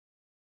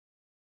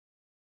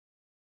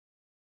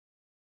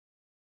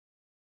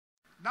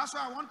That's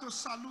why I want to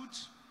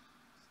salute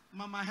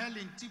Mama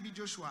Helen TB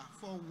Joshua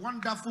for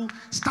wonderful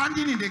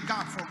standing in the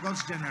gap for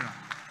God's general.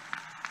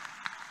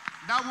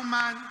 That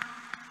woman,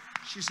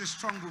 she's a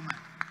strong woman.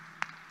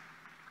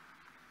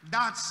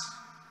 That's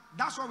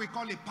what we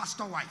call a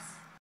pastor wife.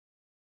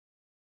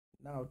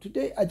 Now,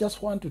 today I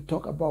just want to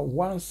talk about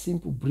one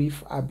simple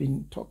brief. I've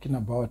been talking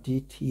about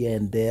it here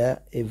and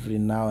there every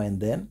now and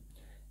then.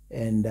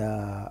 And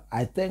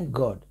I thank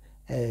God.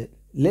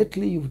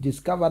 Lately, you've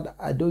discovered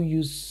I don't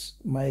use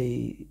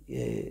my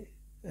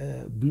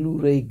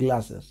Blu-ray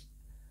glasses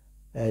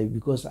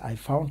because I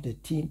found a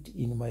tint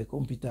in my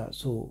computer.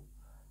 So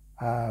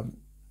I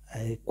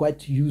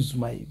quite use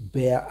my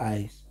bare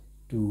eyes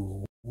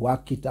to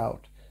work it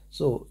out.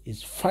 So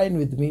it's fine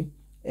with me,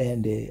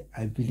 and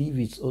I believe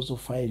it's also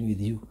fine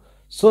with you.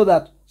 So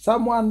that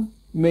someone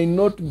may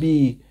not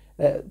be,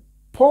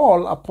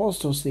 Paul,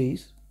 apostle,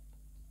 says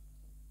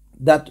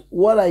that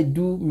what I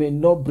do may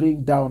not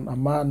bring down a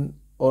man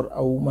or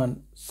a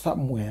woman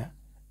somewhere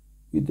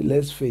with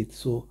less faith.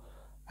 So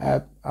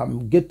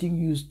I'm getting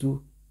used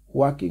to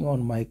working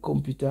on my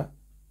computer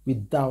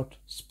without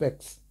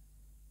specs,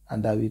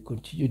 and I will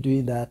continue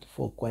doing that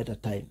for quite a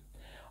time.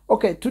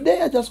 Okay,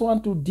 today I just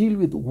want to deal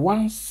with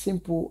one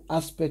simple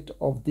aspect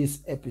of this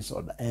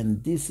episode,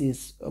 and this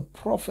is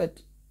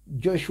Prophet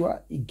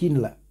Joshua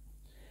Iginla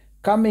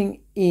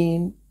coming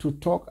in to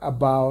talk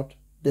about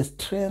the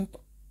strength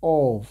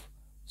of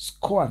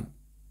SCOAN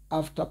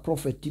after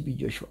Prophet TB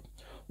Joshua.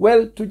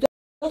 Well, to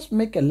just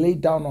make a lay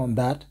down on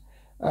that,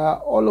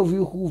 all of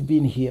you who've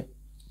been here,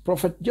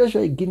 Prophet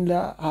Joshua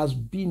Iginla has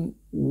been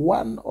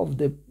one of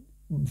the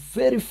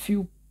very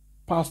few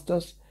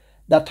pastors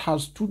that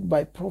has stood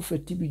by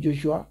Prophet TB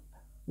Joshua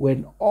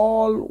when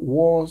all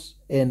wars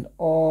and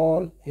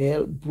all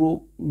hell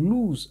broke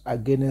loose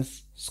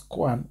against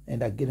SCOAN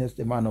and against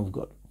the man of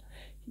God.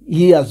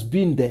 He has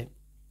been there.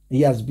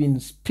 He has been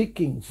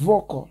speaking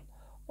vocal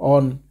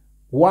on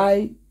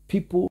why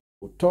people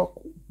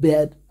talk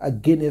bad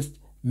against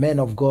men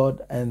of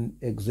God and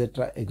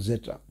etc.,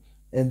 etc.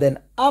 And then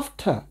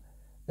after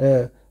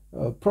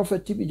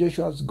Prophet TB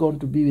Joshua has gone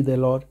to be with the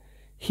Lord,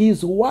 he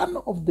is one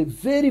of the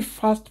very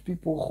first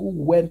people who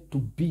went to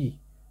be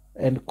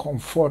and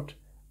comfort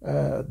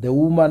the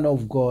woman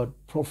of God,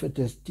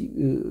 Prophetess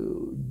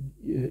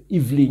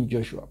EVELYN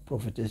Joshua,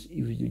 Prophetess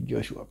EVELYN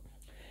Joshua.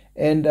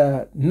 And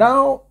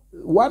now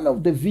one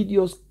of the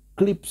videos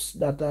clips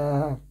that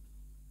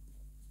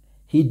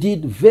he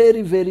did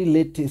very, very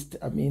latest,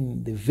 I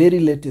mean the very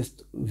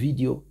latest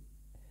video,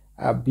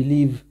 I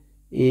believe,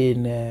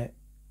 in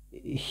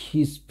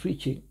his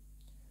preaching,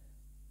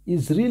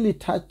 is really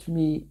touched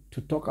me to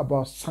talk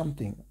about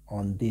something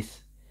on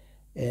this.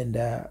 And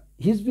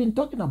he's been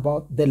talking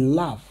about the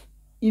love.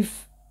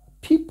 If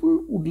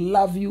people would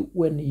love you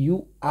when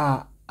you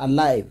are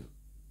alive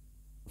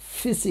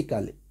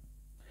physically,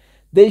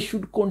 they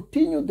should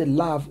continue the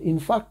love. In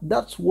fact,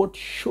 that's what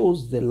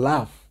shows the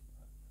love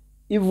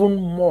even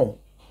more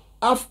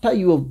after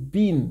you have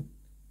been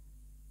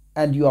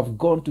and you have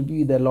gone to be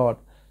with the Lord,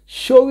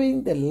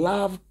 showing the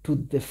love to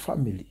the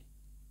family.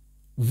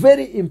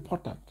 Very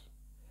important.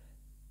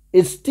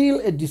 It's still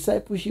a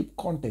discipleship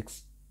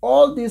context.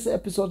 All these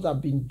episodes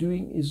I've been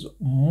doing is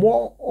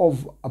more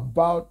of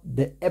about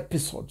the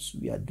episodes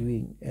we are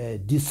doing.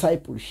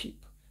 Discipleship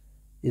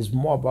is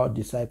more about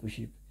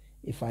discipleship.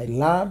 If I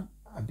learn,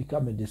 I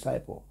become a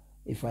disciple.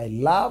 If I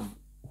love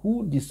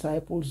who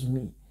disciples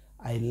me,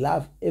 I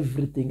love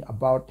everything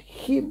about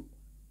him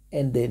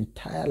and the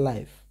entire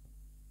life.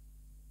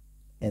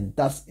 And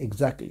that's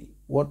exactly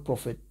what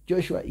Prophet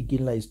Joshua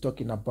Iginla is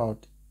talking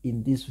about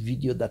in this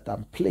video that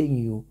I'm playing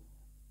you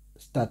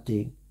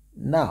starting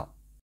now.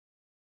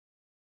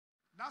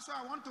 That's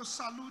why I want to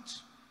salute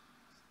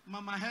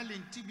Mama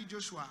Helen TB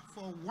Joshua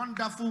for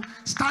wonderful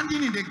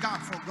standing in the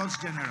gap for God's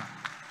general.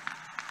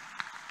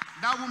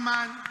 That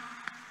woman,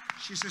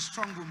 she's a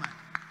strong woman.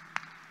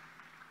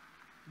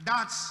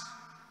 That's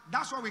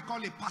what we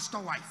call a pastor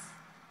wife.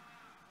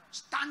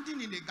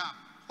 Standing in the gap,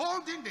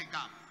 holding the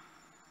gap.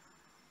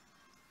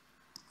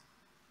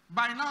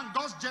 By now,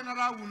 God's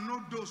general will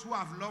know those who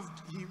have loved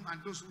him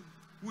and those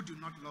who do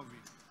not love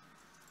him.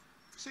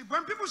 See,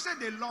 when people say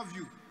they love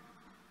you,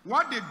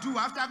 what they do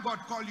after God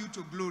called you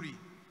to glory,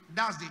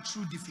 that's the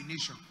true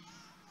definition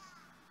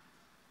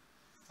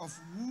of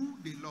who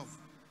they love.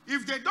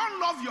 If they don't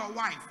love your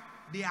wife,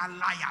 they are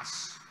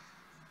liars.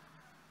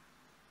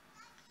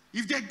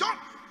 If they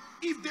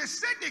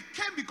say they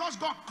came because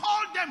God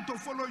called them to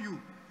follow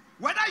you,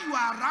 whether you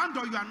are around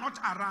or you are not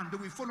around, they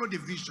will follow the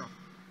vision.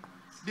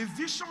 The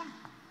vision,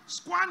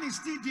 SCOAN is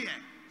still there.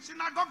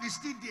 Synagogue is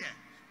still there.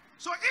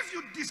 So if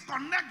you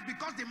disconnect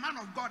because the man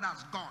of God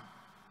has gone,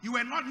 you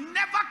were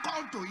never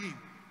called to him.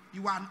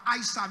 You are an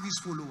eye service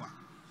follower.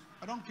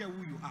 I don't care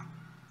who you are.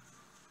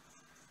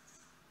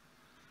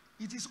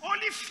 It is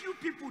only few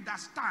people that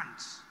stand.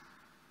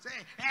 Say,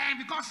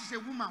 because she's a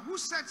woman. Who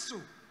said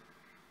so?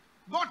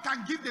 God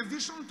can give the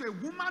vision to a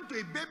woman, to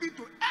a baby,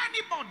 to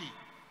anybody.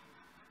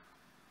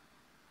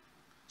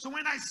 So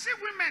when I see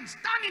women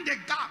stand in the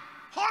gap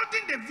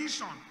holding the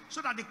vision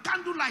so that the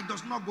candlelight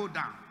does not go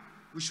down.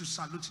 We should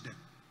salute them.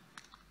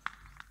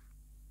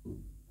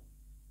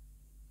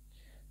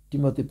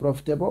 Timothy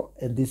Profitable,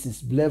 and this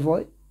is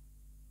Blevoy.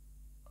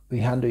 We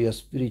handle your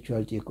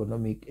spirituality,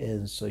 economic,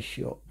 and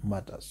social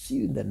matters. See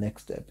you in the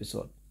next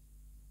episode.